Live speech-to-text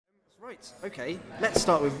Right, okay, let's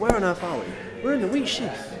start with where on earth are we? We're in the Wheat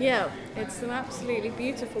Sheaf. Yeah, it's an absolutely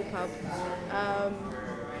beautiful pub.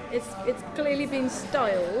 It's clearly been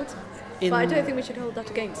styled, but I don't think we should hold that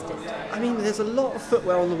against it. I mean, there's a lot of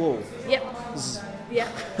footwear on the wall. Yep. Yeah,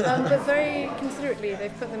 but very considerately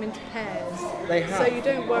they've put them into pairs. They have. So you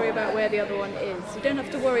don't worry about where the other one is. You don't have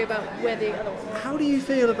to worry about where the other one is. How do you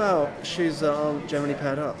feel about shoes that aren't generally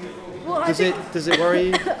paired up? Well, Does it worry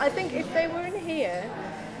you? I think if they were in here,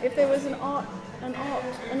 if there was an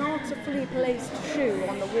artfully placed shoe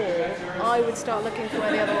on the wall, I would start looking for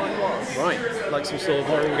where the other one was. Right, like some sort of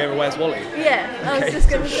horrible game of Where's Wally? Yeah, I Okay, was just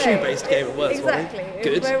going to some say. shoe-based game of Where's Wally. Exactly. It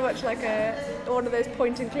Good. was very much like one of those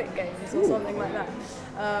point-and-click games or something like that.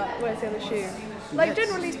 Where's the other shoe? Like, Yes.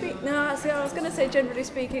 generally speaking, no, see, I was going to say generally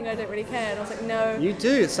speaking, I don't really care, and I was like, no. You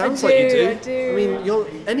do, it sounds I like you do. I do. I mean,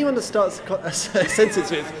 anyone that starts a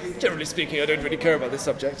sentence with, generally speaking, I don't really care about this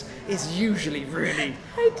subject, is usually really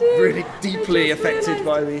deeply affected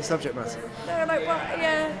by the subject matter. No, like, well,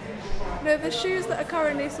 yeah. No, the shoes that are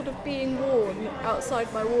currently sort of being worn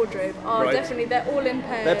outside my wardrobe are Right. definitely, they're all in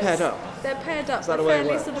pairs. They're paired up? They're paired up. Is that They're the way it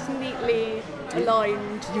fairly works? sort of neatly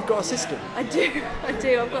aligned. You've got a system. I do.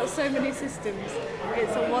 I've got so many systems.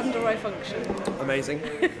 It's a wonder I function. Amazing.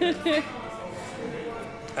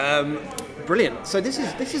 Brilliant. So this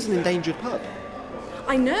is an endangered pub.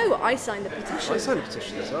 I know, I signed the petition. I signed a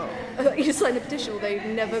petition as well. You signed the petition, although you've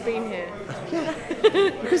never been here.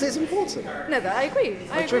 Because it's important. No, but I agree.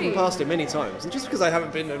 I've driven past it many times, and just because I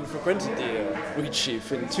haven't been and frequented the Wheat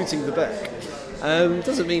Sheaf in Tooting the Beck,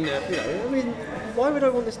 doesn't mean that, I mean, why would I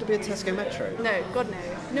want this to be a Tesco Metro? No, God no.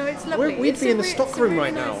 No, it's lovely. We'd be in the it's stock a room really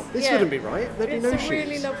right now. nice- This yeah. wouldn't be right. There'd be It's no a shoes.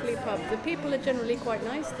 really lovely pub. The people are generally quite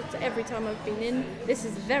nice. That's every time I've been in. This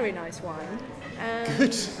is very nice wine.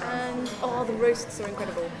 Good. And the roasts are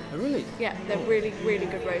incredible. Oh, really? Yeah, they're really, really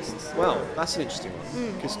good roasts. Well, that's an interesting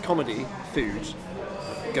one. Because comedy, food,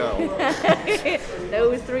 girl.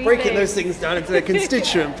 Those three Breaking things. those things down into their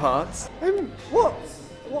constituent parts.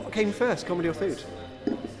 What came first, comedy or food?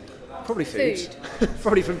 Probably food.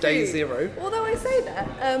 Probably from day Food. zero. Although I say that.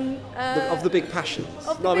 Of the big passions.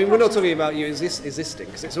 Of the No, I big mean, we're not passions. talking about you existing,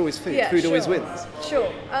 because it's always food. Yeah, Food always sure. wins.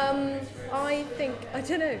 Sure. I think, I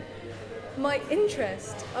don't know, my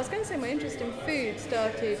interest in food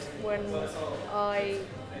started when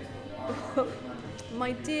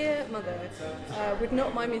my dear mother would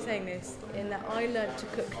not mind me saying this, in that I learnt to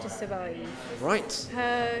cook to survive. Right.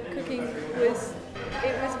 Her cooking was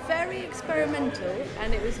very experimental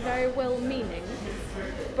and it was very well-meaning,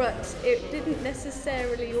 but it didn't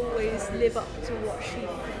necessarily always live up to what she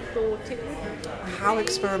thought it would. How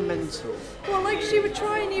experimental? Well, like she would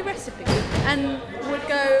try a new recipe and would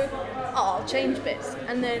go, I'll change bits,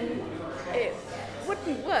 and then it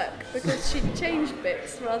wouldn't work because she'd changed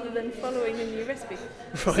bits rather than following a new recipe.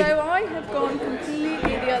 Right. So I have gone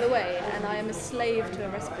completely the other way, and I am a slave to a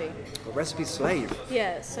recipe. A recipe slave.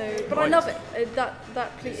 Yeah. So, but I Right. love it.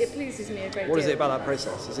 It pleases me a great deal. What is it about that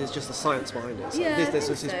process? Is it just the science behind it? Yeah, I This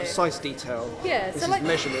think is so. precise detail. Yeah. This So is like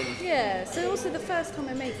measurement. Yeah. So also the first time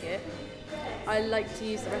I make it, I like to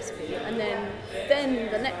use the recipe, and then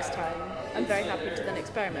the next time I'm very happy to then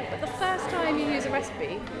experiment. But the first time you use a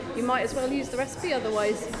recipe, you might as well use the recipe.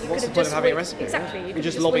 Otherwise, you What's could the have point just of having a winged- recipe? Exactly. You You're could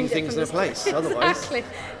just have lobbing winged it things from in the place, start. otherwise. Exactly.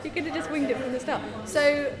 You could have just winged it from the start.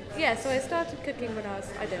 So yeah. So I started cooking when I was,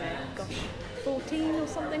 I don't know, 14 or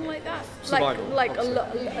something like that. Survival, like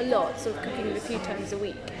obviously. a lot, sort of cooking a few times a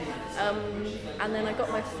week. And then I got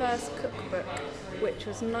my first cookbook, which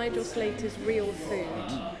was Nigel Slater's Real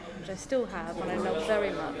Food, which I still have and I love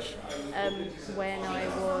very much, when I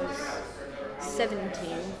was 17.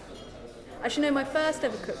 Actually, no, my first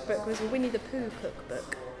ever cookbook was a Winnie the Pooh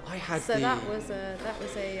cookbook. I had So the... that was a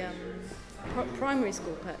primary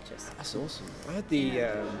school purchase. That's awesome. I had the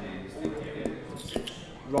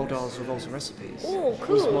Roald Dahl's Revolves and Recipes. Oh,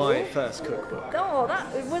 Was cool. my first cookbook. Oh,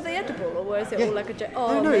 were they edible or was it Yeah. all like a?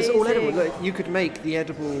 No, it's all amazing. edible. Look, you could make the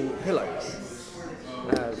edible pillows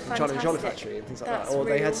from Charlie and Jolly Fantastic. Factory and things like That's that. Or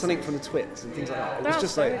they really had something awesome. from the Twits and things like that. It That's was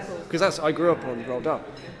just very like, cool. because I grew up on Roald Dahl.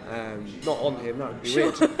 Not on him, that would be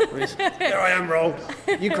Sure. weird. There I am, Roll.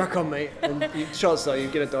 You crack on, mate. And chances are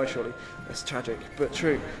you're going to die shortly. That's tragic, but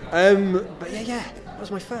true. But yeah, that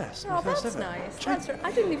was my first. Oh, my first that's ever. nice.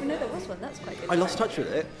 I didn't even know there was one. That's quite good. I lost touch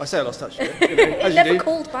with it. I say I lost touch with it. You know, It as you never do.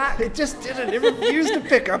 called back. It just didn't. It refused to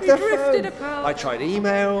pick up It the drifted phone. apart. I tried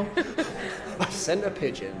email. I sent a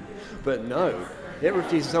pigeon, but no, it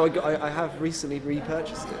refused. So I have recently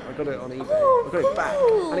repurchased it. I got it on eBay. Oh, I got it back,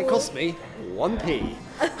 cool. and it cost me 1p.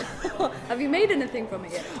 Have you made anything from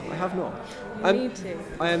it yet? I have not. Me too.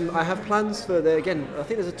 I have plans for again, I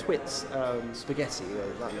think there's a Twits spaghetti.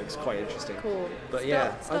 That looks quite interesting. Cool. But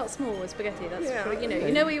start small with spaghetti. That's Yeah,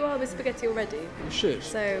 you know where you are with spaghetti already. You should.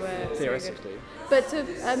 So theoretically. But to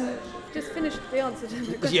just finish the answer to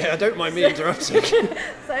the question. Yeah, I don't mind me interrupting.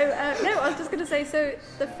 So no, I was just going to say. So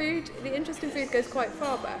the interest in food goes quite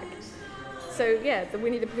far back. So yeah, the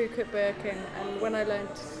Winnie the Pooh cookbook, and when I learned,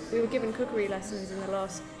 we were given cookery lessons in the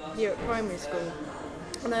last year at primary school,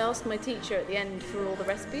 and I asked my teacher at the end for all the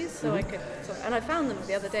recipes so I could, and I found them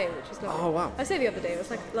the other day, which was lovely. Oh wow! I say the other day, it was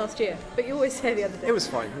like last year, but you always say the other day. It was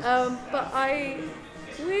fine. But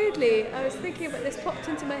weirdly, I was thinking about this, popped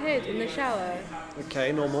into my head in the shower.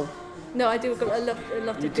 Okay, normal. No, I do a lot of good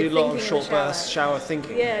You thinking do a lot of in short the shower. burst shower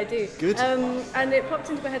thinking. Yeah, I do. Good. And it popped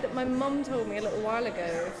into my head that my mum told me a little while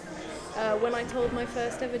ago when I told my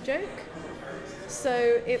first ever joke.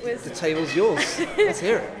 So it was. The table's yours. Let's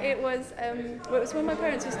hear it. It was when my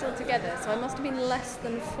parents were still together, so I must have been less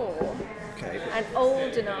than 4 Okay. and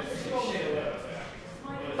old enough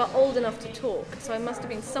to talk. So I must have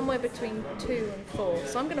been somewhere between 2 and 4.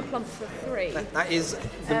 So I'm going to plump for 3. That is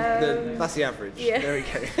that's the average. Yeah. There we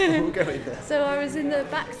go. We'll go in there. So I was in the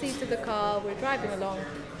back seat of the car. We're driving along,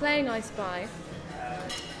 playing I Spy.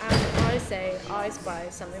 And I say, I spy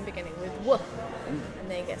something beginning with W. And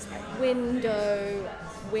then it gets like window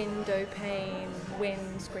pane,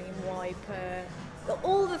 windscreen wiper,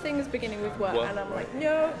 all the things beginning with W. And I'm like,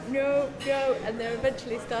 no. And they're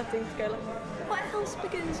eventually starting to go like, what else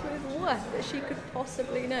begins with W that she could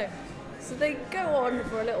possibly know? So they go on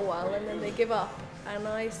for a little while and then they give up. And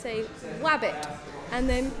I say, wabbit. And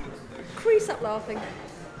then crease up laughing.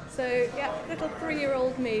 So yeah, little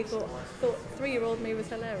 3-year-old me thought 3-year-old me was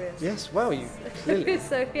hilarious. Yes, well, you clearly.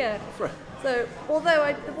 So yeah. So although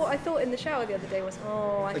what I thought in the shower the other day was,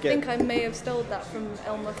 I think I may have stole that from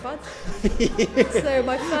Elmer Fudd. So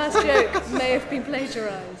my first joke may have been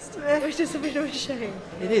plagiarised, which is a bit of a shame.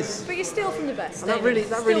 It is. But you steal from the best. And that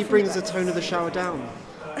really brings the tone of the shower down.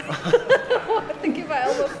 Thinking about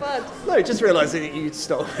Elmer Fudd. No, just realising that you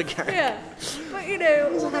stole again. Yeah, but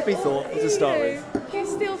it was a happy thought to start with.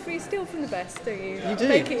 You steal from the best, don't you? You do.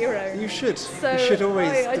 Make it your own. You should. So you should always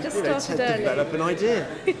I just started early. develop an idea.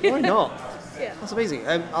 Why not? Yeah. That's amazing.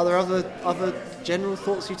 Are there other general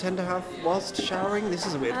thoughts you tend to have whilst showering? This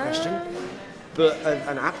is a weird question, but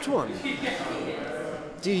an apt one.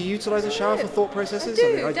 Do you utilise a shower for thought processes? I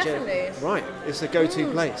do, definitely. Right, it's a go-to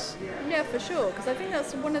place. Yeah, for sure. Because I think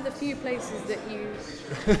that's one of the few places that you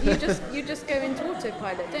just go into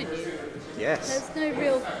autopilot, don't you? Yes.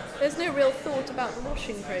 There's no real thought about the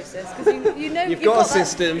washing process because you know you've got a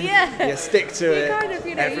system. Yeah. You stick to it. Kind of,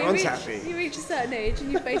 everyone's happy. You reach a certain age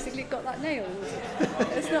and you've basically got that nailed.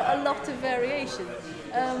 There's not a lot of variation.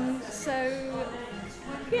 So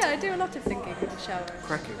yeah, I do a lot of thinking in the shower.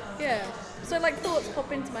 Cracking. Yeah. So like thoughts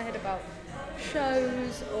pop into my head about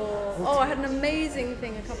shows or I had an amazing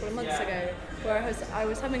thing a couple of months ago where I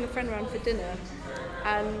was having a friend around for dinner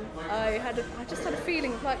and I just had a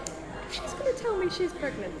feeling like she's going to tell me she's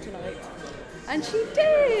pregnant tonight. And she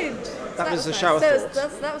did. That was a nice. shower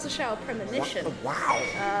thought. That was a shower premonition. Wow.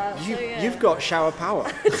 You've got shower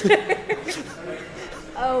power.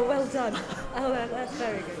 Oh, well done. Oh, that's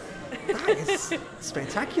very good. That is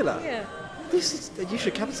spectacular. Yeah. You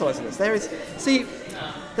should capitalise on this.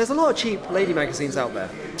 There's a lot of cheap lady magazines out there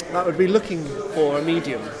that would be looking for a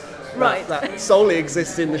medium that solely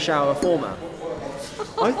exists in the shower format.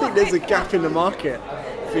 I think there's a gap in the market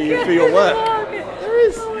for your work. There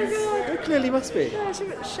is. Oh my god. There clearly must be. Yeah,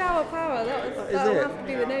 shower power. That'll have to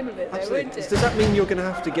be the name of it, though, won't it? Does that mean you're going to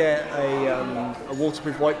have to get a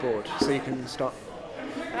waterproof whiteboard so you can start?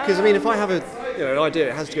 Because I mean, if I have an idea,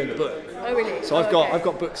 it has to go in the book. Oh really? So I've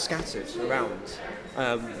got books scattered around.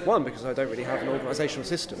 One, because I don't really have an organisational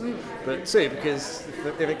system, but 2, because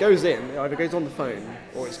if it goes in, it either goes on the phone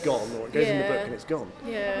or it's gone, or it goes in the book and it's gone.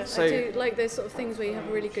 Yeah, so, I do like those sort of things where you have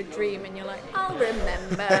a really good dream and you're like, I'll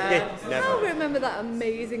remember. Never. I'll remember that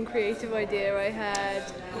amazing creative idea I had.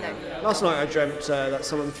 No. Last night I dreamt that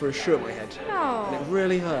someone threw a shoe at my head, and it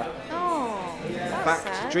really hurt. Oh, that's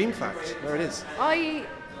sad. Dream fact, there it is.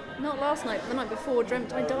 Not last night, but the night before,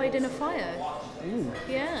 dreamt I died in a fire. Ooh.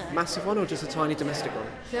 Yeah. Massive one or just a tiny domestic one?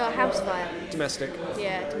 No, a house fire. Domestic?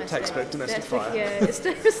 Yeah, domestic. Textbook domestic fire. Yeah,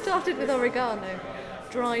 it started with oregano.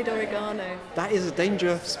 Dried oregano. That is a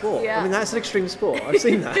dangerous sport. Yeah. I mean, that's an extreme sport. I've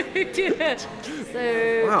seen that. Yeah.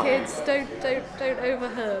 So, kids, don't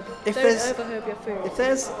overherb. Don't overherb your food. If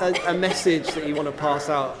there's a message that you want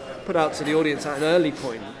to put out to the audience at an early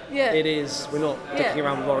point, it is, we're not dicking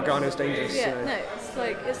around with oregano, it's dangerous. Yeah, no,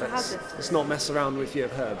 it's a hazard. Let's not mess around with your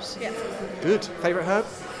herbs. Yeah. Good. Favourite herb?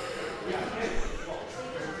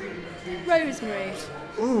 Rosemary.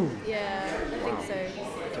 Ooh. Yeah, I think so.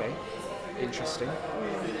 Okay. Interesting.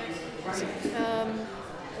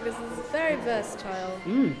 Because it's very versatile,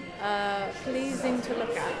 pleasing to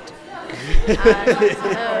look at,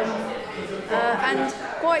 and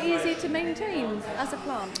quite easy to maintain as a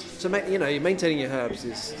plant. So maintaining your herbs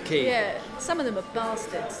is key. Yeah, some of them are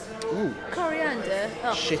bastards. Ooh. Coriander,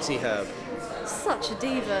 Shitty herb. such a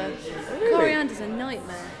diva. Really? Coriander's a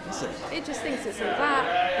nightmare. Is it? It just thinks it's all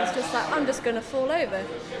that. It's just like, I'm just going to fall over.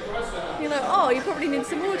 You're like, oh, you probably need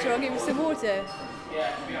some water. I'll give you some water.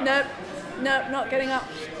 Nope, not getting up.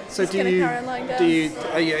 So just carry on lying down.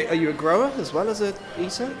 are you a grower as well as a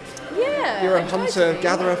eater? Yeah. You're a I tried hunter, to be.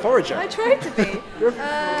 gatherer, forager. I tried to be. You're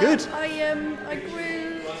good. I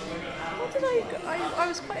grew. What did I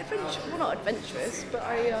was quite adventurous. Well, not adventurous, but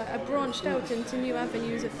I branched out into new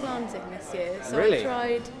avenues of planting this year. So Really? I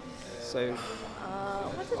tried. So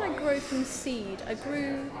What did I grow from seed? I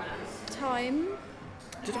grew thyme,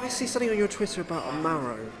 did I see something on your Twitter about a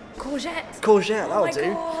marrow? courgette. Courgette, that'll Oh my do.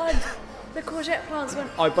 god! The courgette plants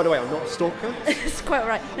went. By the way, I'm not a stalker. It's quite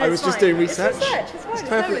right. No, I it's was just fine. doing research. It's research. It's fine. It's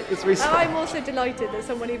perfect. Totally. It's research. I'm also delighted that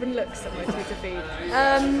someone even looks at my Twitter feed.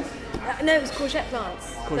 No, it was courgette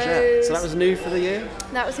plants. Courgette. So that was new for the year?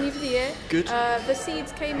 That was new for the year. Good. The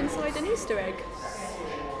seeds came inside an Easter egg,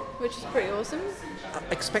 which is pretty awesome.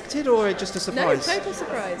 Expected or just a surprise? No, total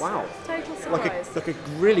surprise. Wow. Total surprise. Like a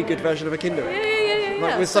really good version of a Kinder Egg. Yeah.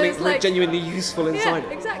 Like with So something it's like- genuinely useful inside Yeah,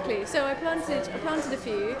 it. exactly. So I planted a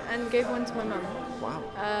few and gave one to my mum. Wow.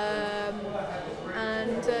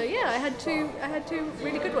 I had two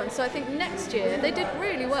really good ones. So I think next year they did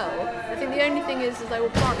really well. I think the only thing is I will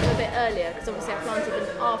plant them a bit earlier because obviously I planted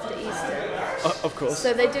them after Easter. Of course.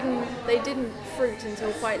 So they didn't fruit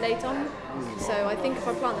until quite late on. So I think if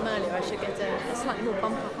I plant them earlier, I should get a slightly more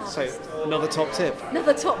bumper So harvest. another top tip.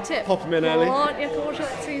 Another top tip. Pop 'em in early. Plant your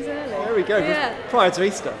courgette seeds early. There we go. Yeah. Prior to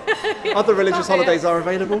Easter. Other religious Yeah. holidays are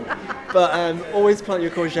available, but always plant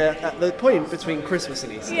your courgette at the point between Christmas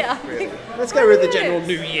and Easter. Yeah. Really. Let's go with the Yeah. general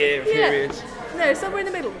New Year Yeah. period. No, somewhere in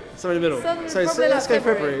the middle. Somewhere in the middle. So So probably let's like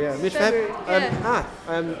go February, yeah. Mid-Feb.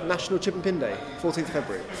 February, National Chip and Pin Day, 14th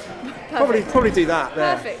February. Perfect. Probably do that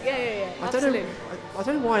there. Perfect. Yeah. I Absolutely.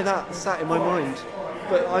 don't know why that sat in my mind,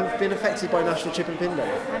 but I've been affected by National Chip and Pin Day.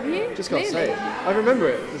 Have you? Just got to Really? say it. I remember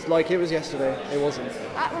it. It's like it was yesterday. It wasn't.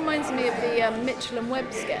 That reminds me of the Mitchell and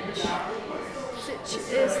Webb sketch.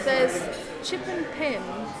 There's chip and pin.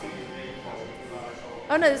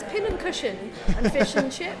 Oh no, there's pin and cushion and fish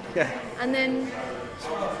and chip. Yeah. And then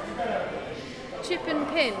chip and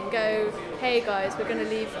pin go, hey guys, we're gonna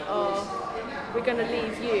leave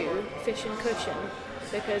you fish and cushion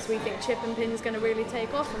because we think chip and pin's gonna really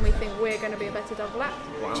take off and we think we're gonna be a better double act.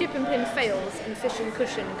 Wow. Chip and pin fails and fish and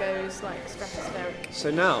cushion goes like stratospheric.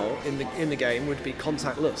 So now in the game would be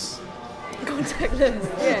contactless. Contactless,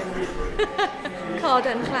 yeah. Card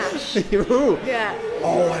and clash. Ooh. Yeah.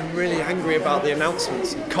 Oh, I'm really angry about the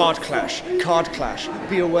announcements. Card clash.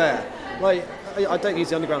 Be aware. Like, I don't use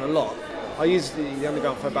the underground a lot. I use the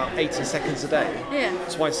underground for about 80 seconds a day. Yeah.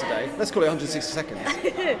 Twice a day. Let's call it 160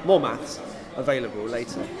 seconds. More maths available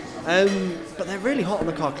later. But they're really hot on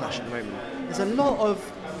the card clash at the moment. There's a lot of,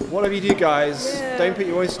 whatever you do, guys, Yeah. don't put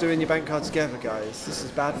your oyster and your bank card together, guys. This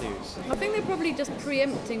is bad news. I think they're probably just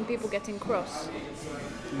preempting people getting cross.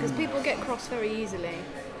 Because people get cross very easily.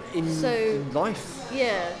 In life.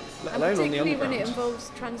 Yeah. Let And alone on the particularly when it underground.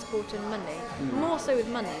 involves transport and money. More so with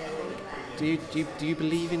money, I think. Do you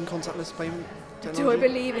believe in contactless payment Do I technology?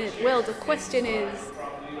 believe in it? Well, the question is,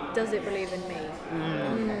 does it believe in me?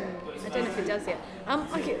 I don't know if it does yet.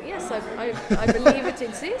 Yes, I believe it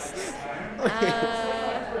exists.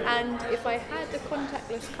 And if I had a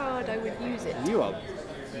contactless card, I would use it. You are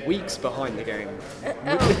weeks behind the game.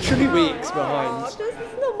 Literally weeks behind.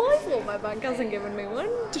 It's not my fault my bank hasn't given me one.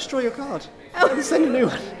 Destroy your card. And send a new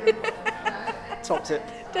one. Top tip.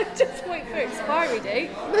 Don't just wait for expiry date.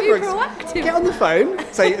 Never Be proactive. Get on the phone.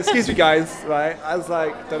 Say, excuse me, guys. Right. I was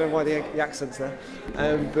like, don't know why the accent's there,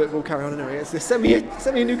 but we'll carry on anyway. It's send me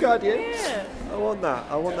a new card, yeah. Yeah. I want that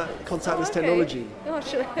contactless Okay. technology Oh,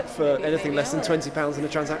 should I- for maybe anything less than I'll. £20 in a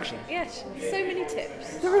transaction. Yes, so many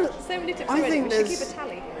tips. There are- So many tips I already. think We should there's- keep a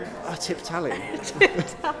tally. A tip tally. Tip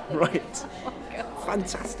tally. Right. Oh, God.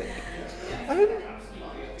 Fantastic.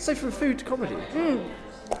 So from food to comedy.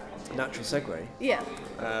 Natural segue. Yeah.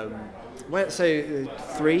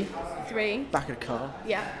 Three, 3. back in a car,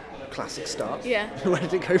 Yeah. classic start. Yeah. Where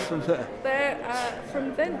did it go from there?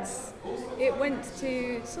 From thence, it went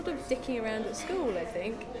to sort of dicking around at school, I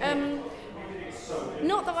think.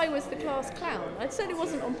 not that I was the class clown. I certainly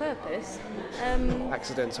wasn't on purpose.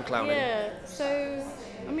 Accidental clowning. Yeah. So,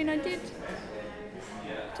 I mean, I don't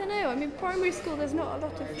know. I mean, primary school, there's not a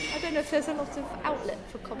lot of... I don't know if there's a lot of outlet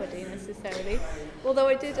for comedy necessarily. Although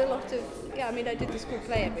I did a lot of... Yeah, I mean, I did the school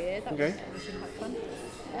play every year. That was quite fun.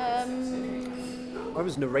 I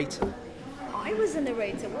was narrator. I was a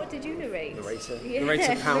narrator. What did you narrate? Narrator. Yeah.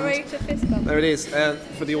 Narrator pound. Narrator fist bump. There it is.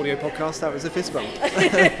 For the audio podcast, that was a fist bump.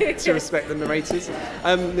 To respect the narrators.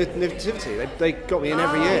 Nativity. They got me in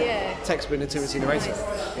every year. Yeah. Textbook nativity narrator.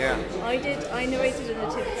 Nice. Yeah. I narrated a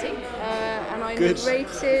nativity, and I Good.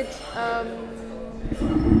 narrated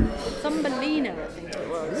Thumbelina, I think it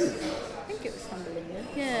was. I think it was Thumbelina.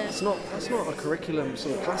 Yeah. That's not a curriculum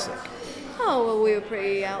sort of classic. Oh, well, we were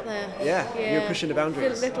pretty out there. Yeah, you were pushing the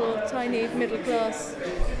boundaries. Little, tiny, middle class,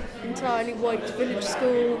 entirely white village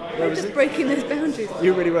school. Where We're was just it? breaking those boundaries.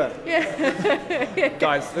 You really were. Yeah.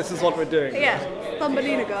 Guys, this is what we're doing. Yeah,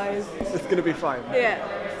 Thumbelina guys. It's going to be fine. Yeah.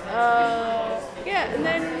 And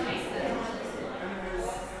then,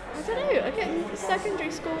 I don't know, again, secondary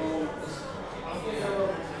school,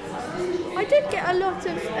 I did get a lot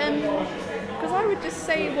of, because I would just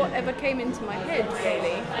say whatever came into my head,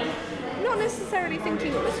 really. Not necessarily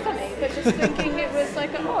thinking it was funny, but just thinking it was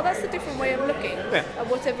like, oh, that's a different way of looking at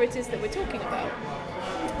whatever it is that we're talking about.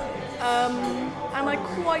 And I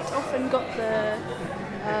quite often got the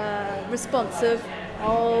response of,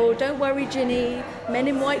 oh, don't worry, Jinny, men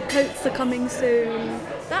in white coats are coming soon.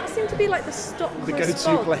 That seemed to be like the stock response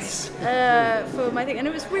go-to place. for my thing. And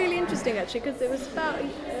it was really interesting, actually, because it was about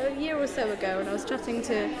a year or so ago, and I was chatting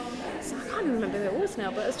to, I can't even remember who it was now,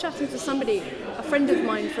 but I was chatting to somebody, a friend of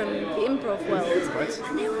mine from the improv world,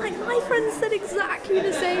 and they were like, my friend said exactly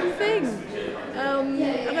the same thing.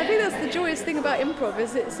 And I think that's the joyous thing about improv,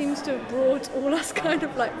 is it seems to have brought all us kind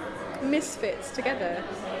of like misfits together.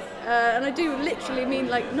 And I do literally mean,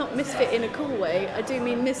 like, not misfit in a cool way, I do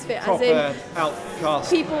mean misfit Proper as in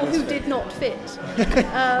outcast people who misfit. did not fit.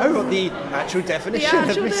 The actual definition The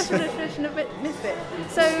actual of misfit. definition of misfit.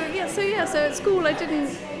 So at school I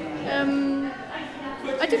didn't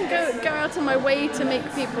go out of my way to make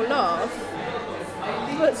people laugh,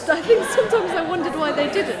 but I think sometimes I wondered why they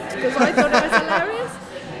didn't, because I thought it was hilarious.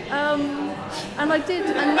 And I did,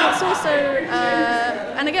 and that's also,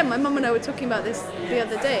 and again, my mum and I were talking about this the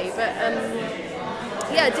other day, but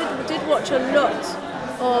I did watch a lot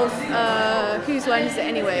of Whose Line Is It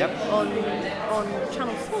Anyway on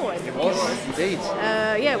Channel 4, I think It was, indeed.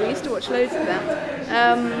 we used to watch loads of that,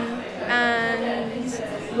 and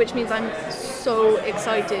which means I'm so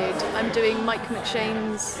excited. I'm doing Mike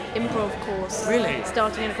McShane's improv course. Really?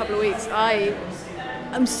 Starting in a couple of weeks.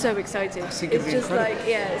 I'm so excited. It's It's just incredible. like,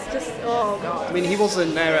 it's just, oh god. I mean, he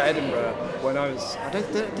wasn't there at Edinburgh when I was... did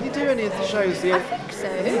he do any of the shows? I think so.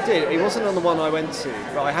 He did. He wasn't on the one I went to,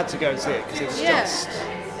 but I had to go and see it because it was just...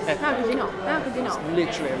 How could you not? How could you not?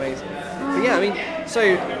 Literally amazing. But yeah, I mean,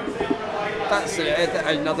 so that's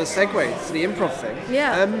another segue to the improv thing.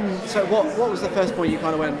 Yeah. So what was the first point you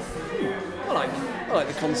kind of went, I like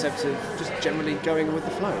the concept of just generally going with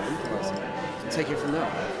the flow, improvising, and take it from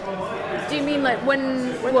there. Do you mean like when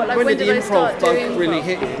did the I improv start bug doing really improv?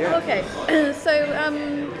 hit you? Yeah. Okay, so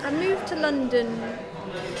I moved to London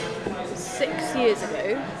 6 years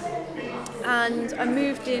ago, and I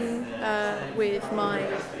moved in with my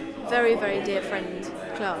very, very dear friend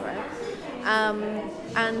Clara,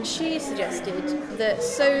 and she suggested that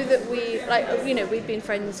so that we, we'd been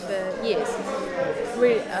friends for years,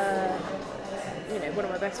 one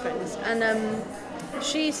of my best friends, and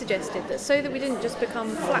she suggested that so that we didn't just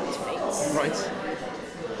become flatmates, Right.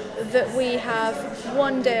 that we have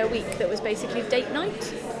one day a week that was basically date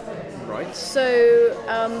night. Right. So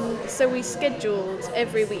we scheduled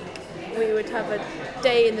every week. We would have a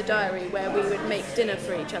day in the diary where we would make dinner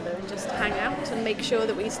for each other and just hang out and make sure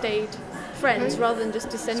that we stayed friends rather than just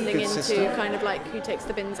descending good into system. kind of like who takes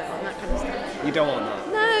the bins out and that kind of stuff. You don't want that.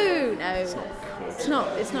 No, it's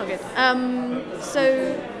not good.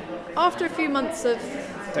 So after a few months of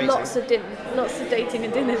Dating. lots of dating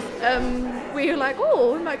and dinners, we were like,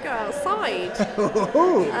 oh, we might go outside.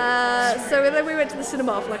 So then we went to the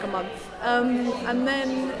cinema for like a month, and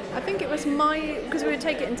then I think it was because we would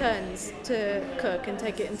take it in turns to cook and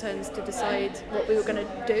take it in turns to decide what we were going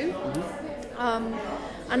to do.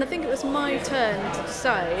 And I think it was my turn to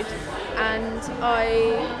decide, and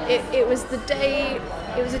it was the day,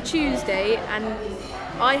 it was a Tuesday, and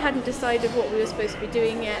I hadn't decided what we were supposed to be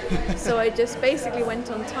doing yet, so I just basically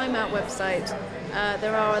went on Time Out website.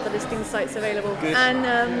 There are other listing sites available. Good. And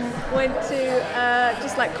went to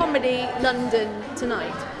just like Comedy London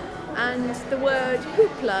Tonight. and the word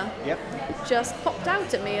hoopla Yep. just popped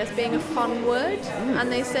out at me as being a fun word,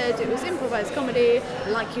 and they said it was improvised comedy,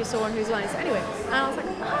 like you saw on Whose Lines. Anyway, and I was like,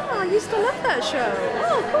 I used to love that show.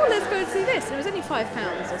 Oh, cool, let's go and see this. And it was only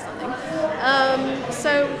 £5 or something.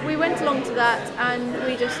 So we went along to that, and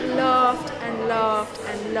we just laughed and laughed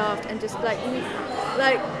and laughed, and just like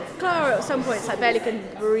Clara at some points barely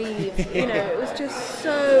couldn't breathe. It was just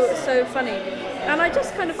so funny. And I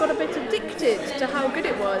just kind of got a bit addicted to how good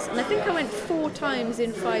it was. And I think I went 4 times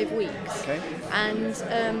in 5 weeks. Okay. And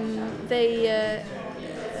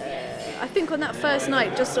I think on that first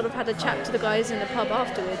night, just sort of had a chat to the guys in the pub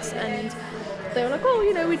afterwards. And they were like,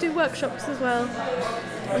 we do workshops as well.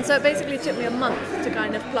 And so it basically took me a month to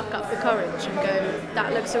kind of pluck up the courage and go,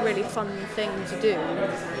 that looks a really fun thing to do.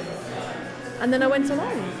 And then I went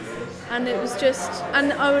along. And it was just,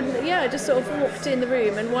 and I just sort of walked in the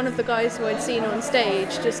room, and one of the guys who I'd seen on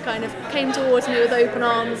stage just kind of came towards me with open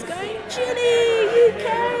arms, going, "Jinny, you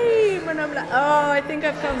came!" And I'm like, "Oh, I think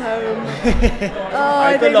I've come home.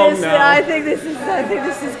 I think this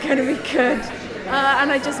is going to be good."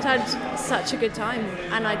 And I just had such a good time,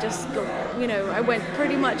 and I just, I went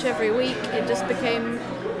pretty much every week. It just became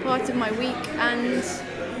part of my week, and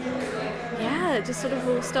it just sort of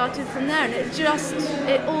all started from there, and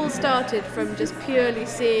it all started from just purely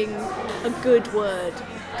seeing a good word.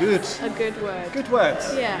 Good. A good word. Good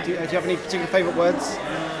words. Yeah. Do you have any particular favourite words?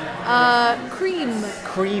 Cream.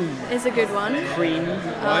 Cream. Is a good one. Cream.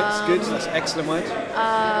 Right, it's good. That's an excellent word.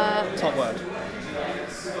 Top word.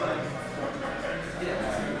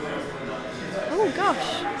 Oh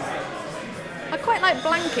gosh. I quite like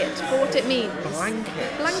blanket for what it means.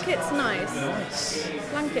 Blanket. Blanket's nice. Nice.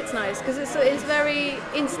 Blanket's nice because it's very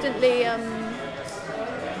instantly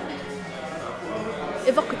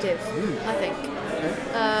evocative, I think.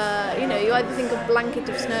 Okay. You either think of blanket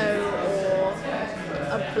of snow or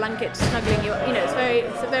a blanket snuggling you. It's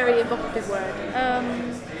a very evocative word.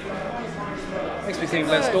 Makes me think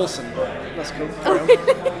Les Dawson. That's cool.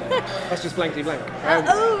 That's just blankety blank.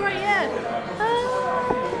 Right, yeah.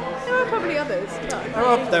 There are probably others.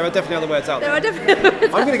 There are definitely other words out there. There are definitely other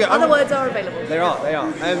words. I'm going to go. Other words are available. They are.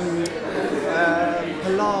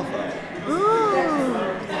 Palaver.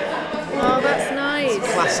 Oh, that's nice. It's a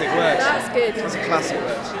classic word. That's good. That's a classic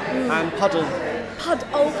word. And puddle.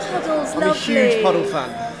 Puddle's lovely. I'm a huge puddle fan.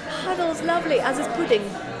 Puddle's lovely, as is pudding.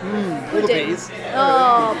 All the bees.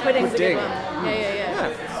 Oh, pudding's a good one.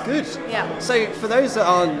 Yeah. Good. Yeah. So, for those that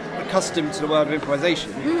aren't accustomed to the world of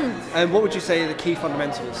improvisation, what would you say are the key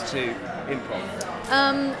fundamentals to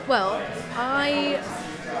improv? Well, I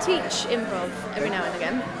teach improv every now and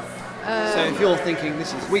again. So if you're thinking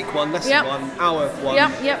this is week 1, lesson 1, hour 1.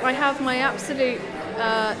 Yep, I have my absolute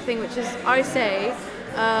thing, which is I say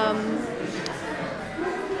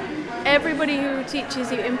everybody who teaches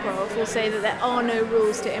you improv will say that there are no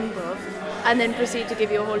rules to improv, and then proceed to give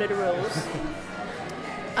you a whole load of rules.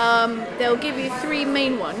 They'll give you 3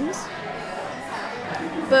 main ones,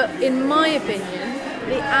 but in my opinion,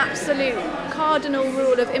 the absolute cardinal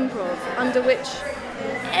rule of improv, under which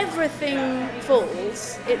everything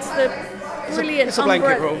falls, it's the brilliant it's a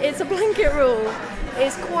blanket rule. It's a blanket rule.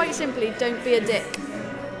 It's quite simply, don't be a dick.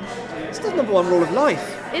 It's the number 1 rule of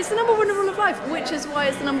life. It's the number 1 rule of life, which is why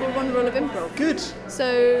it's the number 1 rule of improv. Good.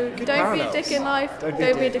 So Good don't parallels. be a dick in life. Don't be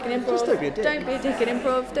a dick in improv. Just don't be a dick. Don't be a dick in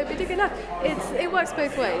improv. Don't be a dick in life. It works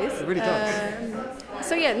both ways. It really does.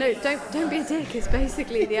 So don't be a dick is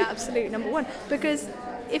basically the absolute number 1, because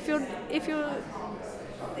if you're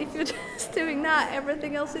just doing that,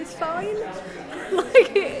 everything else is fine.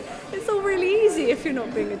 It's all really easy if you're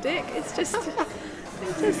not being a dick. It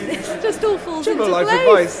just all falls into life place.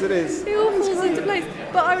 Advice, it is. It all falls into place.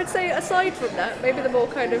 But I would say, aside from that, maybe the more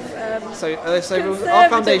kind of So our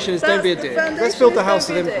foundation is don't be a dick. Let's build the house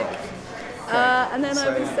of improv. And then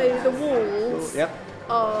I would say the walls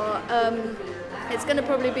are. It's going to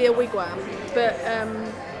probably be a wigwam, but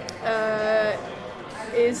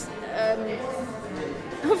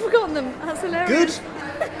I've forgotten them. That's hilarious.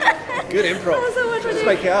 Good improv. Just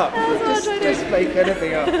make it up. Just make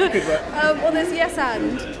anything up. Good work. Well, there's yes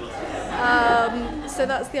and. So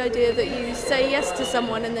that's the idea that you say yes to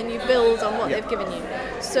someone and then you build on what they've given you.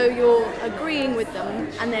 So you're agreeing with them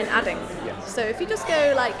and then adding. So if you just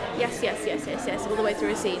go like yes all the way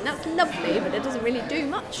through a scene, that's lovely, but it doesn't really do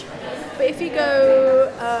much. But if you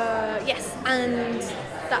go yes and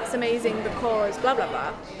that's amazing because blah blah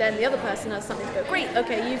blah, then the other person has something to go, great,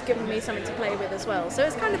 okay, you've given me something to play with as well. So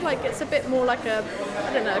it's kind of like, it's a bit more like a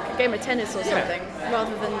game of tennis or something,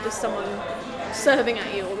 rather than just someone serving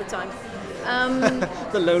at you all the time.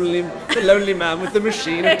 The lonely man with the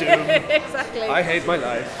machine of doom. Exactly. I hate my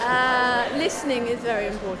life. Listening is very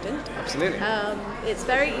important. Absolutely. It's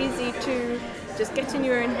very easy to just get in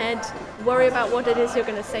your own head, worry about what it is you're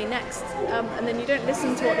going to say next, and then you don't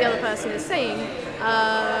listen to what the other person is saying,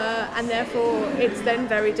 and therefore it's then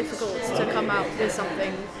very difficult to come out with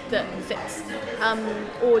something that fits,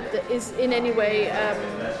 or that is in any way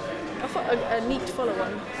a neat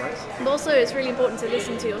follow-on. Right. And also it's really important to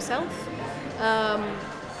listen to yourself,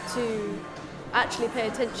 to actually pay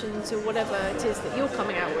attention to whatever it is that you're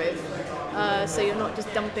coming out with, so you're not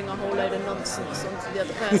just dumping a whole load of nonsense onto the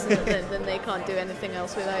other person that then they can't do anything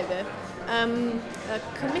else with either.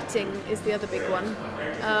 Committing is the other big one,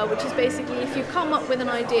 which is basically if you come up with an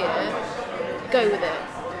idea, go with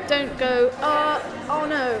it. Don't go, oh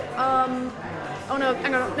no,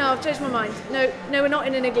 hang on, no, I've changed my mind. No, we're not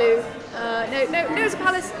in an igloo. No, it's a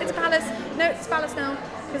palace, No, it's a palace now.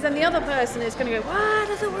 Because then the other person is going to go, what?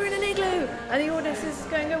 I thought we were in an igloo. And the audience is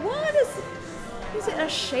going to go, what? Is it a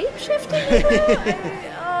shape-shifting igloo?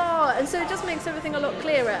 And so it just makes everything a lot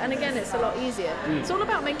clearer. And again, it's a lot easier. It's all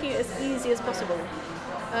about making it as easy as possible.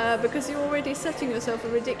 Because you're already setting yourself a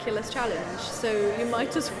ridiculous challenge. So you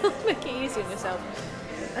might as well make it easy on yourself.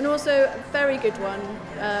 And also, a very good one,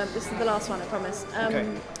 this is the last one, I promise,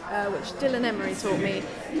 which Dylan Emery taught me,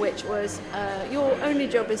 which was your only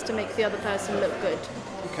job is to make the other person look good.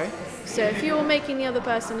 Okay. So if you're making the other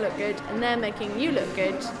person look good and they're making you look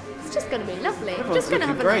good, it's just going to be lovely. Everyone's just going to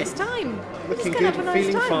have a great. nice time. Looking just good, have a nice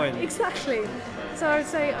feeling time. fine. Exactly. So I would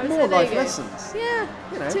say more there life you go. lessons. Yeah.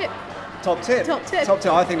 You know. Tip. Top tip.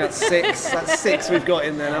 I think that's 6. That's 6 we've got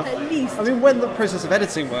in there now. At least. I mean, when the process of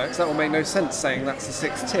editing works, that will make no sense saying that's the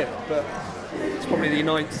 6th tip, but it's probably the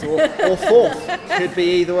 9th or 4th. Could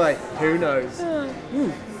be either way. Who knows?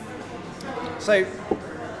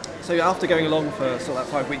 So after going along for sort of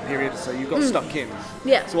that 5-week period, so you got stuck in.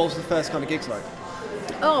 Yeah. So what was the first kind of gigs like?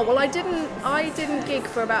 Oh well, I didn't gig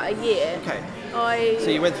for about a year. Okay. So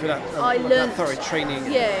you went through that, that thorough training.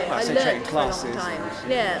 Yeah, I learned training classes. for a long time.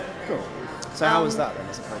 Yeah. Cool. So how was that then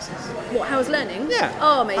as a process? What? How was learning? Yeah.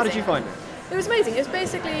 Oh, amazing. How did you find it? It was amazing. It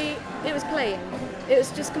was playing. It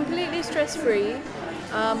was just completely stress-free.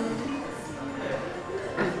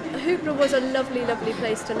 Hoopla was a lovely, lovely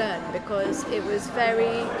place to learn because it was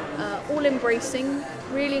very all-embracing,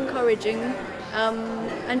 really encouraging,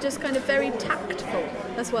 and just kind of very tactful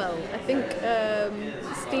as well. I think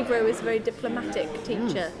Steve Rowe is a very diplomatic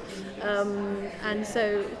teacher, and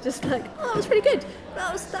so just like, oh, that was really good.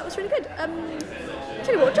 That was really good.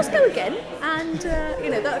 Tell you what, just go again, and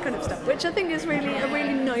that kind of stuff, which I think is really a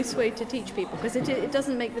really nice way to teach people because it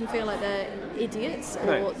doesn't make them feel like they're idiots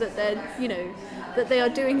or that they're that they are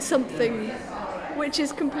doing something which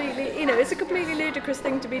is completely it's a completely ludicrous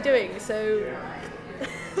thing to be doing. So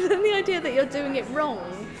then the idea that you're doing it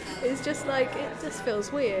wrong is just like it just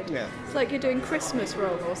feels weird. Yeah. It's like you're doing Christmas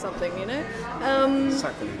wrong or something,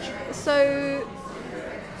 Sacrilege. So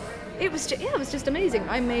it was just amazing.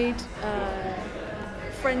 I made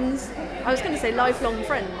friends. I was going to say lifelong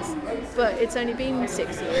friends, but it's only been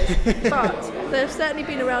 6 years. But they've certainly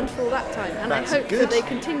been around for all that time, and That's I hope good. that they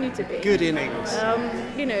continue to be. Good innings.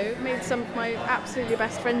 Made some of my absolutely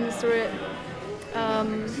best friends through it.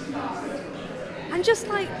 And just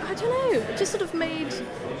like, I don't know, it just sort of made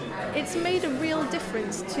a real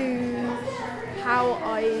difference to how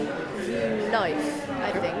I view life,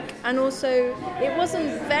 I think. And also, it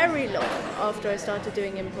wasn't very long after I started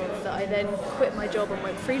doing improv that I then quit my job and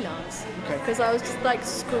went freelance. Because I was just like,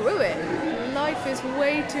 screw it. Life is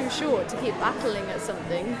way too short to keep battling at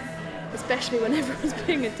something, especially when everyone's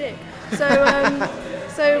being a dick.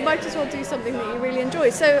 So might as well do something that you really enjoy.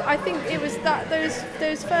 So I think it was that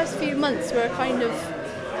those first few months were a kind of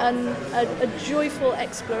a joyful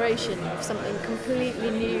exploration of something completely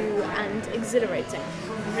new and exhilarating,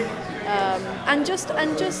 and just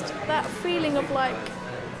that feeling of like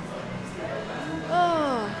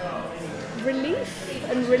relief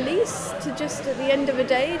and release to just at the end of a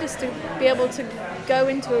day just to be able to go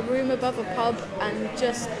into a room above a pub and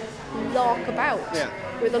just lark about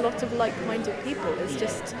with a lot of like-minded people. It's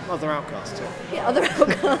just other outcasts too. Yeah, other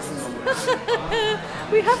outcasts.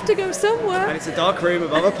 We have to go somewhere. And it's a dark room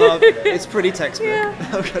above a pub. It's pretty textbook. Yeah.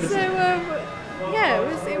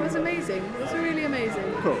 So it was amazing. It was really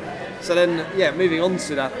amazing. Cool. So then, moving on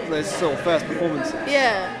to those sort of first performances.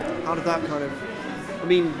 Yeah. How did that kind of? I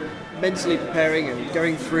mean, mentally preparing and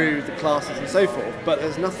going through the classes and so forth, but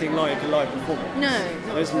there's nothing like a live performance.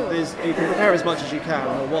 No, there's you can prepare as much as you can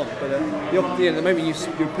or want, but the moment you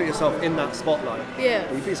put yourself in that spotlight, you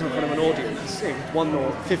put yourself in front of an audience, 1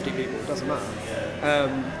 or 50 people, it doesn't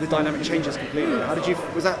matter. The dynamic changes completely. How did you?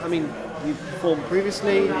 Was that? I mean, you performed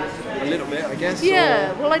previously? A little bit, I guess.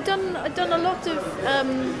 Yeah. Well, I'd done a lot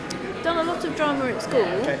of drama at school,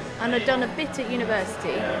 and I'd done a bit at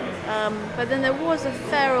university. But then there was a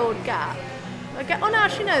fair old gap. Oh no,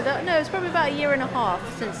 actually no. It was probably about a year and a half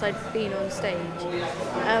since I'd been on stage.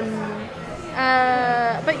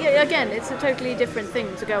 But yeah, again, it's a totally different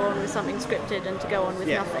thing to go on with something scripted and to go on with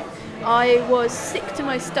nothing. I was sick to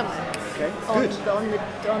my stomach on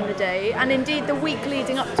the day, and indeed the week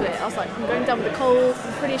leading up to it, I was like, I'm going down with a cold.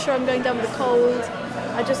 I'm pretty sure I'm going down with a cold.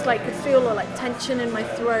 I just could feel tension in my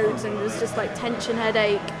throat, and it was just tension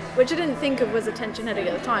headache, which I didn't think of as a tension headache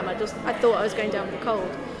at the time. I thought I was going down with a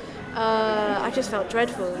cold. I just felt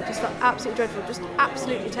dreadful. I just felt absolutely dreadful. Just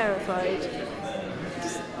absolutely terrified.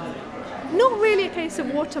 Not really a case of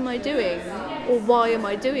what am I doing or why am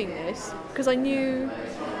I doing this, because I knew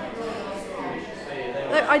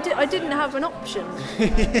I didn't have an option.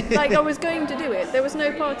 I was going to do it. There was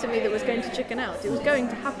no part of me that was going to chicken out. It was going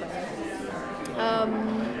to happen. I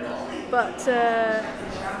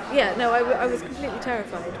was completely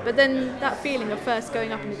terrified. But then that feeling of first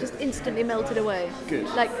going up and it just instantly melted away. Good.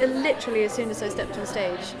 Literally as soon as I stepped on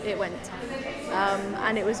stage, it went.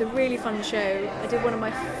 And it was a really fun show. I did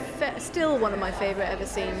still one of my favourite ever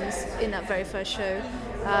scenes in that very first show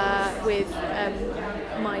with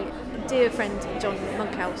my dear friend John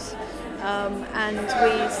Monkhouse. And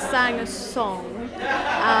we sang a song,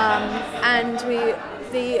 and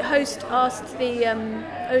the host asked the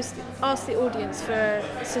audience for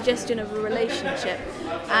a suggestion of a relationship,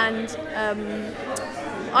 and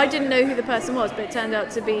I didn't know who the person was, but it turned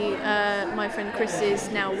out to be my friend Chris's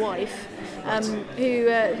now wife, who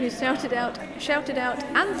shouted out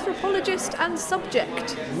anthropologist and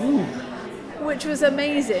subject. Ooh. Which was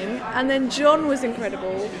amazing. And then John was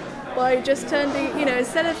incredible by just turning,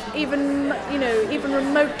 instead of even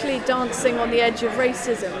remotely dancing on the edge of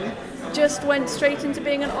racism, just went straight into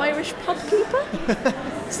being an Irish pub keeper.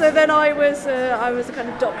 So then I was a kind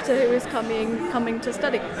of doctor who was coming to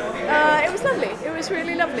study. It was lovely. It was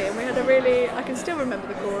really lovely, and we had I can still remember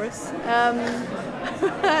the chorus.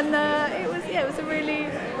 It was a really,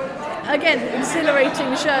 again,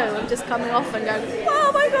 exhilarating show of just coming off and going,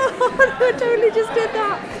 oh my god, I totally just did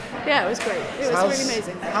that. Yeah, it was great. It was really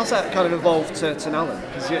amazing. How's that kind of evolved to now then?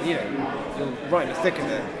 Because you're right in the thick of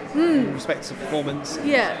it. In respect to performance,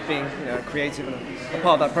 being creative and a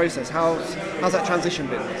part of that process. How's that transition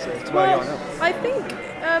been to where you are now? I think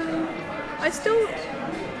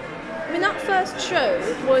that first show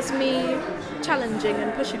was me challenging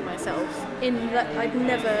and pushing myself in that I'd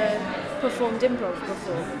never performed improv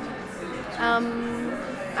before,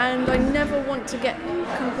 and I never want to get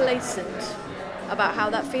complacent about how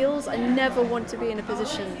that feels. I never want to be in a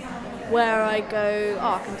position where I go,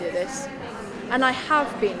 I can do this. And I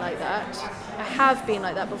have been like that. I have been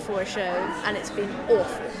like that before a show, and it's been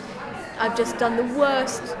awful. I've just done the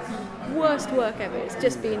worst work ever. It's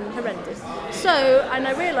just been horrendous. So, and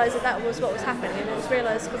I realised that was what was happening, and it was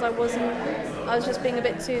realised because I was just being a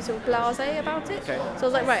bit too sort of blasé about it. Okay. So I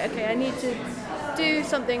was like, right, okay, I need to do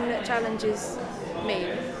something that challenges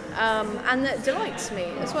me, and that delights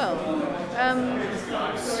me as well.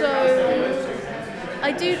 So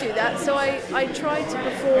I do that, so I try to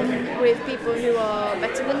perform with people who are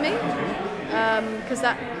better than me, because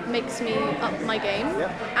that makes me up my game.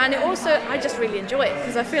 Yep. And it also, I just really enjoy it,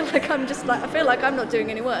 because I feel like I'm not doing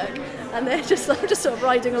any work, and I'm just sort of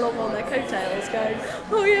riding along on their coattails going,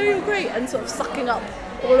 oh yeah, you're great, and sort of sucking up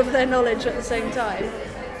all of their knowledge at the same time.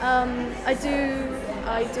 I do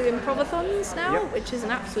improvathons now, which is an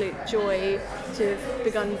absolute joy to have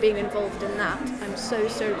begun being involved in that. I'm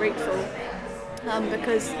so grateful.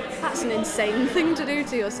 Because that's an insane thing to do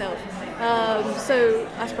to yourself. So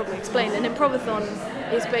I should probably explain. An improvathon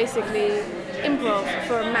is basically improv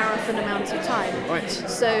for a marathon amount of time. Right.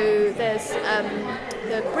 So there's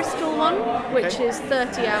the Bristol one, which is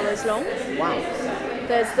 30 hours long. Wow.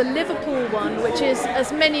 There's the Liverpool one, which is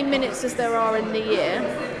as many minutes as there are in the year.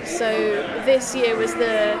 So this year was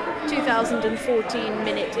the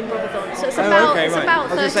 2014-minute improvathon. So it's about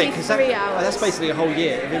 33 hours. That's basically a whole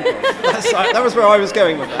year of improv. That was where I was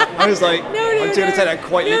going with that. I was like, I'm going to take that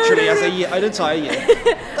quite literally as an entire year.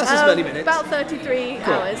 That's as many minutes. About 33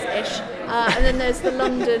 hours-ish. And then there's the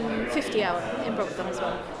London 50-hour improvathon as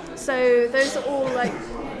well. So those are all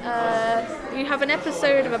you have an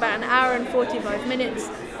episode of about an hour and 45 minutes,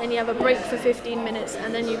 then you have a break for 15 minutes,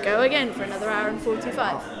 and then you go again for another hour and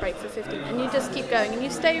 45, break for 15, and you just keep going, and you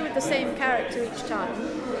stay with the same character each time,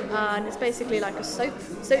 and it's basically like a soap.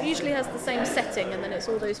 So it usually has the same setting, and then it's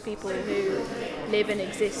all those people who live and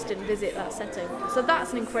exist and visit that setting. So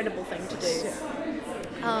that's an incredible thing to do.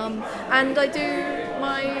 And I do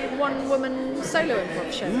my one-woman solo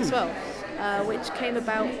improv show as well, which came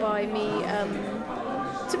about by me.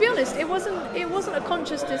 To be honest, it wasn't a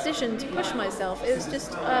conscious decision to push myself. It was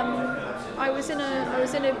just I was in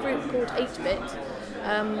a group called 8-Bit,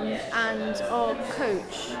 and our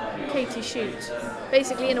coach, Katie Shute,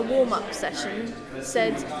 basically in a warm-up session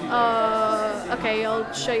said, okay,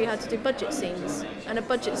 I'll show you how to do budget scenes. And a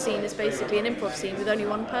budget scene is basically an improv scene with only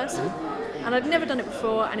one person. And I'd never done it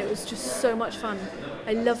before, and it was just so much fun.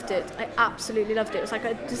 I loved it. I absolutely loved it. It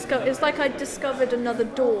was like I discovered another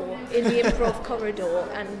door in the improv corridor,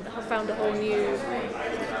 and I found a whole new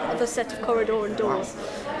other set of corridor and doors.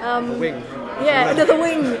 A wing. Yeah, another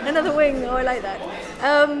wing. Oh, I like that.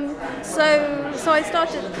 So I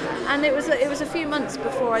started, and it was a few months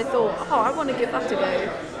before I thought, I want to give that a go.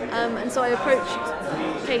 And so I approached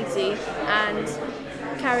Katie and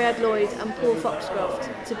Carrie Ad Lloyd and Paul Foxcroft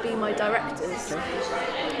to be my directors,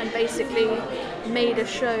 and basically made a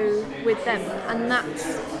show with them. And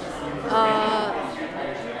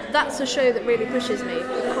that's a show that really pushes me,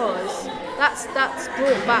 because that's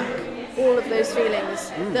brought back all of those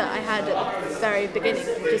feelings that I had at the very beginning,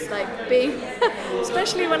 just like being,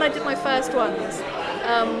 especially when I did my first ones,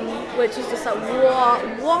 which is just like,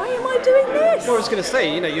 why am I doing this? Well, I was going to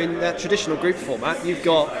say, you're in that traditional group format, you've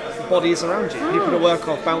got bodies around you, people to work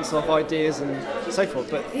off, bounce off ideas and so forth,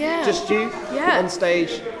 but just you on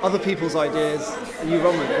stage, other people's ideas, and you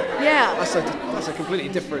run with it. Yeah. That's a completely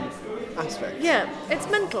different aspect. Yeah, it's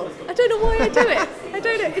mental. I don't know why I do it. I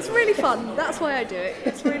don't know. It's really fun. That's why I do it.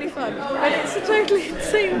 It's really fun. And it's a totally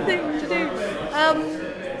insane thing to do.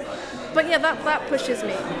 But yeah, that pushes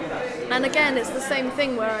me. And again, it's the same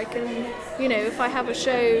thing where I can, if I have a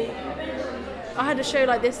show, I had a show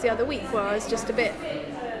like this the other week where I was just a bit,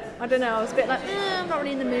 I don't know, I was a bit like, I'm not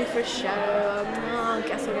really in the mood for a show. I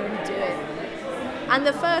guess I won't do it. And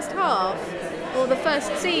the first half, or the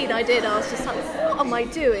first scene I did, I was just like, what am I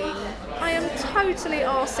doing? I am totally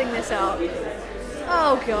arsing this out.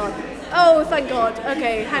 Oh God. Oh, thank God.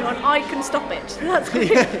 Okay, hang on. I can stop it. That's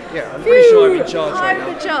great. I'm pretty sure I'm in charge right now.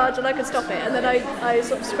 I'm in charge and I can stop it. And then I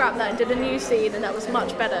sort of scrapped that and did a new scene, and that was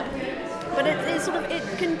much better. But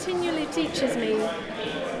it continually teaches me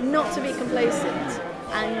not to be complacent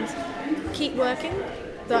and keep working.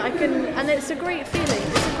 That I can, and it's a great feeling.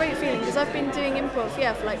 It's a great feeling because I've been doing improv,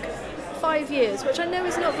 for like 5 years, which I know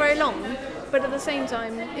is not very long, but at the same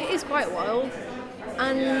time, it is quite a while.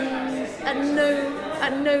 And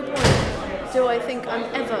at no point do I think I'm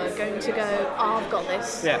ever going to go, I've got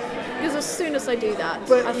this. Yeah. Because as soon as I do that,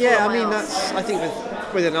 but I that's, I think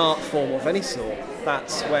with an art form of any sort,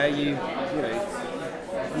 that's where you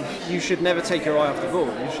should never take your eye off the ball.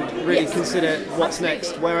 You should really consider what's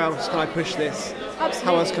next. Where else can I push this? Absolutely.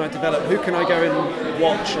 How else can I develop? Who can I go and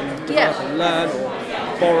watch and develop and learn or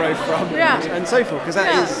borrow from and so forth? Because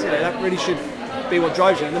that is, that really should be what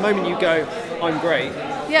drives you. And the moment you go, I'm great,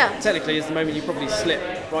 technically is the moment you probably slip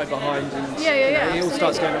right behind and it all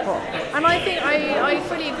starts going apart. And I think I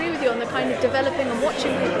fully agree with you on the kind of developing and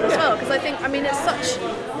watching people as well, because I think, it's such,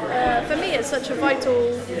 for me, it's such a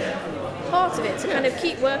vital part of it to kind of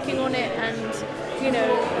keep working on it and,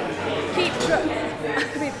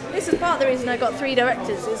 this is part of the reason I got 3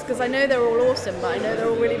 directors, is because I know they're all awesome, but I know they're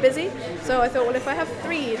all really busy. So I thought, well, if I have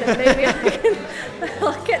 3, then maybe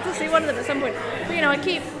I'll get to see one of them at some point. But,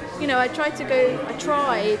 I try to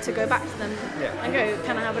go back to them and go,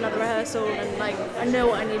 can I have another rehearsal? And I know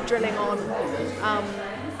what I need drilling on.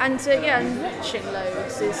 And watching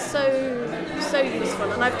loads is so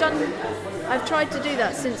useful. And I've tried to do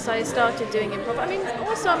that since I started doing improv.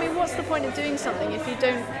 What's the point of doing something if you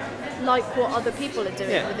don't like what other people are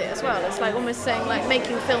doing with it as well? It's like almost saying, like,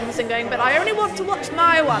 making films and going, but I only want to watch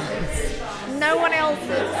my ones, no one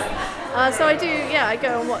else's. So I do, I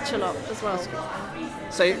go and watch a lot as well.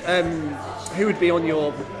 So who would be on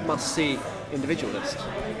your must-see individual list?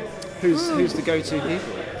 Who's the go-to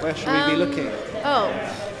people? Where should we be looking?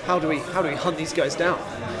 How do we hunt these guys down?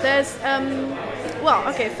 There's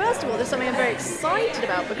first of all, there's something I'm very excited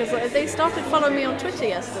about, because they started following me on Twitter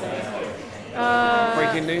yesterday.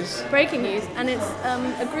 Breaking news, and it's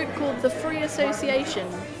a group called the Free Association.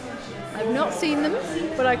 I've not seen them,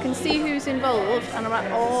 but I can see who's involved, and I'm like,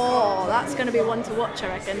 that's going to be one to watch, I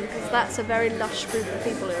reckon, because that's a very lush group of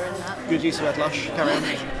people who are in that. Good use of that, lush. Carry on.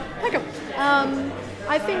 Thank you.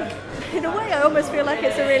 I think, in a way, I almost feel like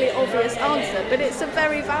it's a really obvious answer, but it's a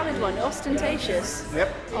very valid one. Ostentatious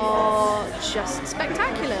are just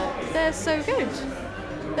spectacular. They're so good.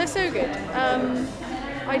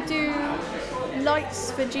 I do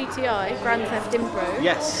lights for GTI, Grand Theft Impro.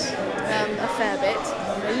 Yes. A fair bit.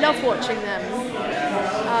 I love watching them.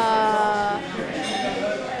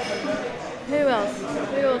 Who else?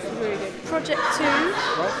 Who else is really good? Project 2.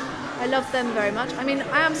 Right. I love them very much. I mean,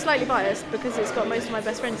 I am slightly biased because it's got most of my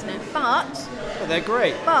best friends in it, but They're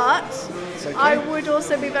great. okay. I would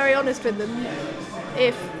also be very honest with them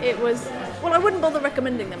if it was. Well, I wouldn't bother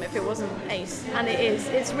recommending them if it wasn't ace, and it is.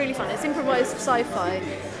 It's really fun. It's improvised sci-fi.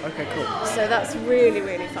 Okay, cool. So that's really,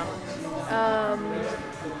 really fun.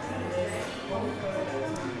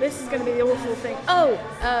 This is going to be the awful thing.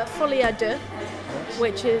 Folie à Deux,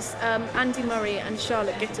 which is Andy Murray and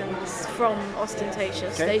Charlotte Gittins from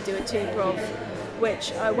Ostentatious. Okay. They do a two-prov,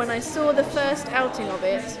 which when I saw the first outing of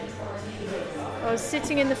it, I was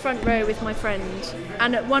sitting in the front row with my friend,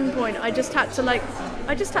 and at one point I just had to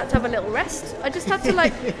have a little rest. I just had to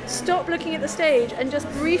stop looking at the stage and just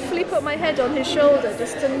briefly put my head on his shoulder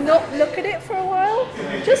just to not look at it for a while.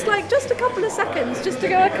 Just a couple of seconds, just to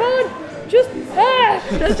go, I can't.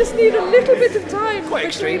 I just need a little bit of time. Quite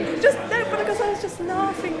extreme. Because I was just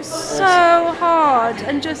laughing so hard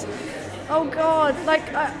and just, oh God!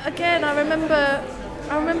 Again, I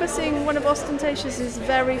remember seeing one of Ostentatious'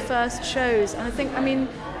 very first shows, and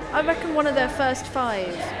I reckon one of their first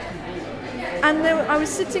 5. And I was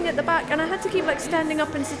sitting at the back, and I had to keep standing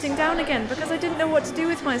up and sitting down again because I didn't know what to do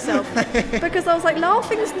with myself. Because I was like,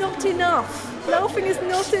 laughing is not enough. Laughing is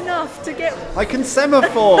not enough to get. I can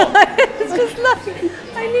semaphore. It's just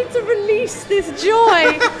I need to release this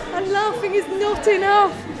joy, and laughing is not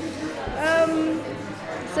enough.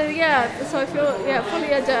 So I feel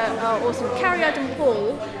Folie à Deux are awesome. Carrie Adam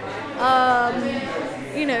Paul, are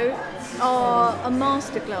a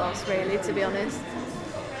masterclass, really, to be honest.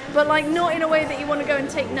 But not in a way that you want to go and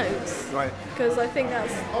take notes. Right. Because I think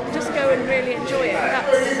that's just go and really enjoy it.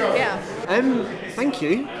 Thank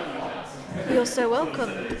you. You're so welcome.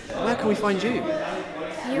 Where can we find you?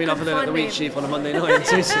 Other than at the Wheat Sheaf on a Monday night,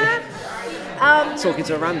 talking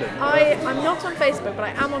to a random. I'm not on Facebook, but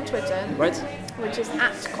I am on Twitter. Right. Which is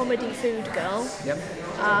 @ComedyFoodGirl. Yep.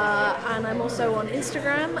 And I'm also on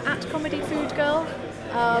Instagram @ComedyFoodGirl.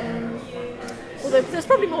 Although there's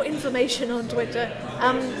probably more information on Twitter.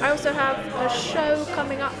 I also have a show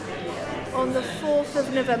coming up on the 4th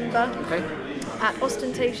of November at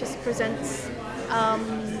Ostentatious Presents.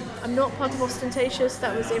 I'm not part of Ostentatious,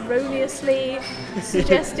 that was erroneously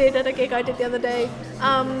suggested at a gig I did the other day.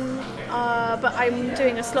 But I'm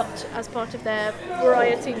doing a slot as part of their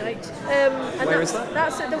variety night. Where is that?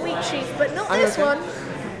 That's at the Wheat Sheaf, but not this one.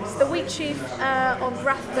 It's the Wheat Sheaf on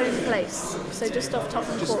Rathbone Place, so just off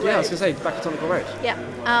Tottenham Court Road. Yeah, I was going to say, back at Tottenham Court Road. Yeah,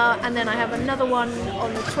 and then I have another one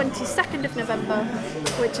on the 22nd of November,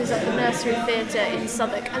 which is at the Nursery Theatre in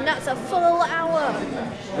Southwark, and that's a full hour.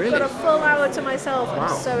 Really? I've got a full hour to myself. Wow.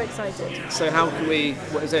 I'm so excited. So how can we,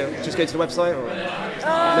 what is it, just go to the website? Or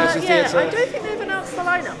Nursery Yeah, Theatre? I don't think they've announced the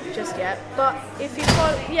lineup just yet, but if you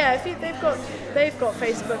follow, they've got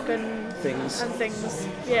Facebook and things.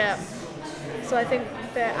 Yeah. So I think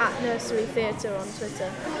they're at Nursery Theatre on Twitter.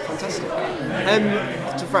 Fantastic.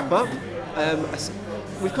 To wrap up,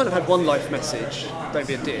 we've kind of had one life message, don't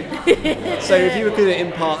be a dick. So if you were going to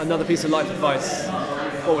impart another piece of life advice,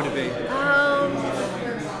 what would it be?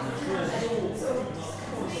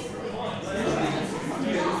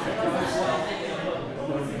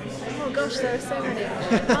 Oh gosh, there are so many.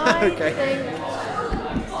 I think...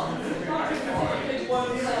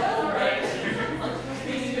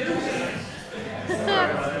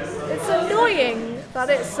 It's annoying that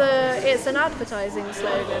it's an advertising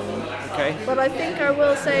slogan. Okay. But I think I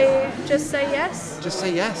will say, just say yes. Just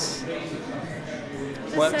say yes.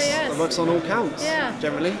 Just say yes. It works on all counts. Yeah.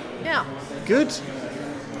 Generally. Yeah. Good.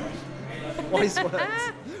 Wise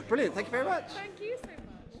words. Brilliant. Thank you very much. Thank you.